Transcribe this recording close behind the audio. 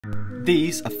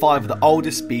These are 5 of the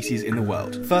oldest species in the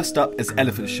world. First up is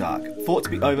elephant shark, thought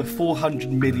to be over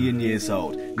 400 million years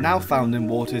old, now found in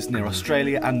waters near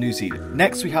Australia and New Zealand.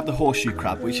 Next we have the horseshoe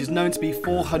crab, which is known to be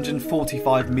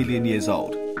 445 million years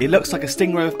old. It looks like a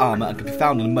stingray with armour and can be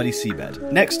found on a muddy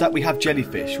seabed. Next up we have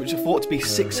jellyfish, which are thought to be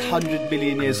 600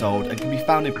 million years old and can be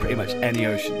found in pretty much any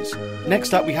oceans.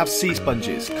 Next up we have sea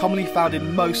sponges, commonly found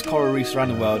in most coral reefs around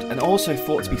the world and also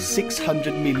thought to be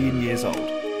 600 million years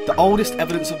old. The oldest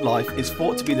evidence of life is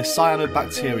thought to be the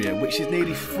cyanobacteria, which is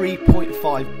nearly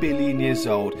 3.5 billion years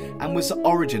old and was the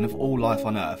origin of all life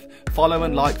on Earth. Follow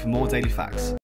and like for more daily facts.